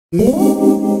Alright,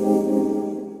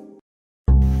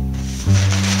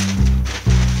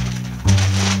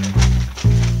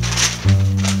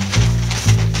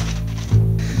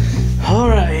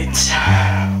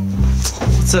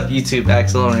 what's up YouTube,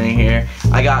 Axel right here.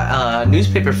 I got a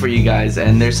newspaper for you guys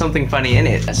and there's something funny in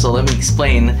it. So let me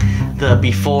explain the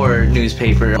before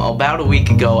newspaper. About a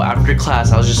week ago after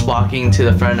class, I was just walking to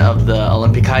the front of the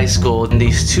Olympic High School and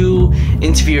these two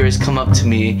interviewers come up to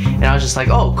me and I was just like,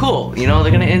 oh cool, you know,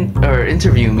 they're gonna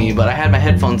interview me, but I had my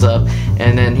headphones up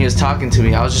and then he was talking to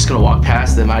me. I was just gonna walk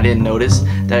past them. I didn't notice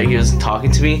that he was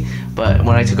talking to me, but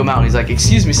when I took him out, he's like,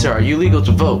 excuse me sir, are you legal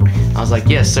to vote? I was like,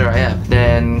 yes sir, I am.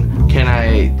 Then, can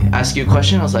I ask you a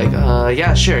question? I was like,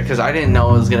 yeah, sure, because I didn't know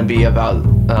it was gonna be about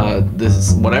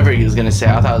this, whatever he was gonna say.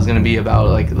 I thought it was gonna be about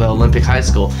like the Olympic High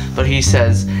School. But he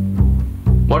says,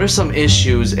 what are some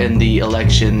issues in the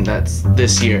election that's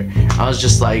this year? I was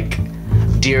just like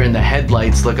deer in the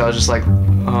headlights. Look, I was just like,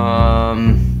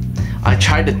 I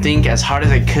tried to think as hard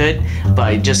as I could, but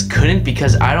I just couldn't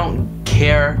because I don't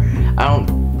care. I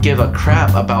don't give a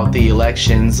crap about the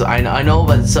elections. I know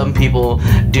that some people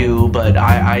do, but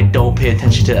I don't pay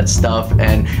attention to that stuff,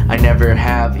 and I never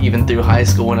have, even through high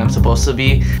school when I'm supposed to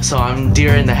be. So I'm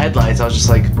deer in the headlights. I was just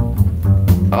like,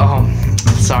 oh,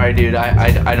 sorry dude,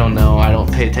 I don't know, I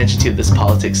don't pay attention to this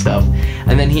politics stuff.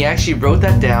 And then he actually wrote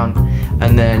that down,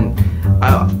 and then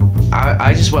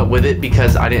I just went with it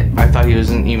because I thought he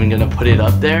wasn't even gonna put it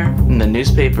up there in the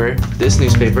newspaper, this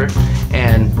newspaper,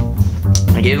 and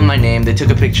I gave them my name, they took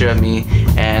a picture of me,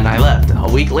 and I left. A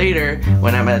week later,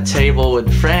 when I'm at a table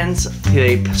with friends,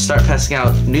 they start passing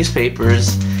out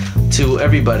newspapers to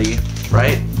everybody,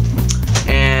 right?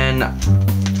 And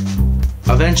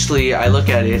eventually I look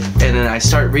at it, and then I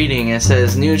start reading. It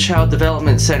says, New Child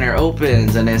Development Center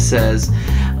opens, and it says,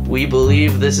 we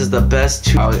believe this is the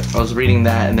best. I was reading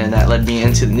that, and then that led me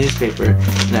into the newspaper,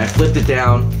 and I flipped it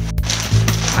down.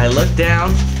 I looked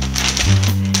down,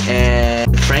 and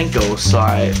Franco, so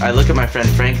I look at my friend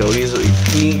Franco.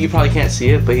 You probably can't see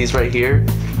it, but he's right here,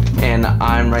 and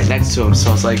I'm right next to him. So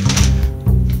I was like,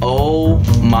 oh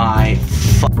my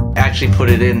I actually put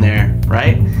it in there,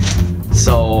 right?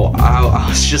 So I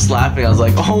was just laughing. I was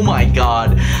like, oh my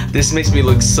god, this makes me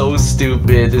look so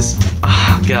stupid. This,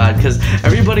 oh god, because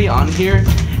everybody on here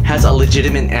has a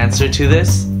legitimate answer to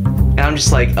this, and I'm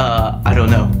just like, I don't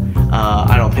know.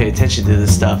 I don't pay attention to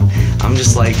this stuff. I'm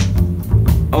just like,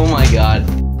 oh my god.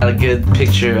 Got a good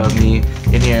picture of me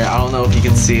in here. I don't know if you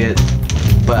can see it,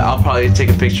 but I'll probably take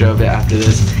a picture of it after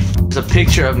this. There's a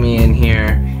picture of me in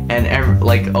here, and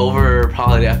like over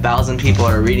probably 1,000 people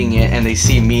are reading it, and they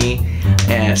see me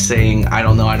and saying, I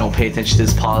don't know, I don't pay attention to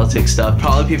this politics stuff.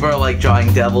 Probably people are like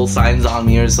drawing devil signs on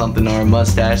me or something, or a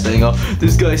mustache saying, oh,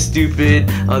 this guy's stupid,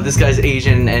 this guy's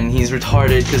Asian and he's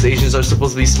retarded because Asians are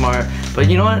supposed to be smart. But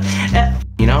you know what?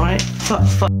 You know what?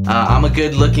 Fuck. I'm a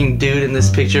good looking dude in this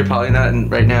picture, probably not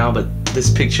right now, but this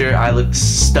picture, I look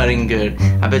stunning good.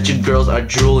 I bet you girls are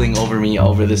drooling over me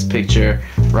over this picture,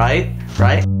 right?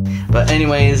 Right? But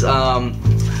anyways,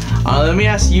 let me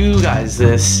ask you guys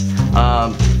this.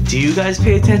 Do you guys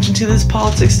pay attention to this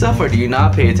politics stuff, or do you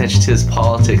not pay attention to this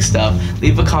politics stuff?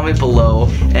 Leave a comment below,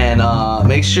 and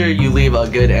make sure you leave a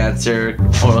good answer,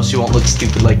 or else you won't look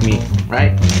stupid like me,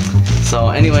 right? So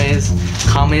anyways,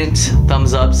 comment,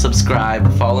 thumbs up,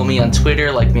 subscribe, follow me on Twitter,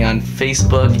 like me on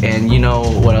Facebook, and you know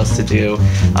what else to do.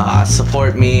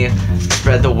 Support me,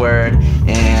 spread the word,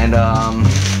 and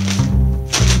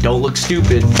don't look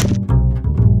stupid.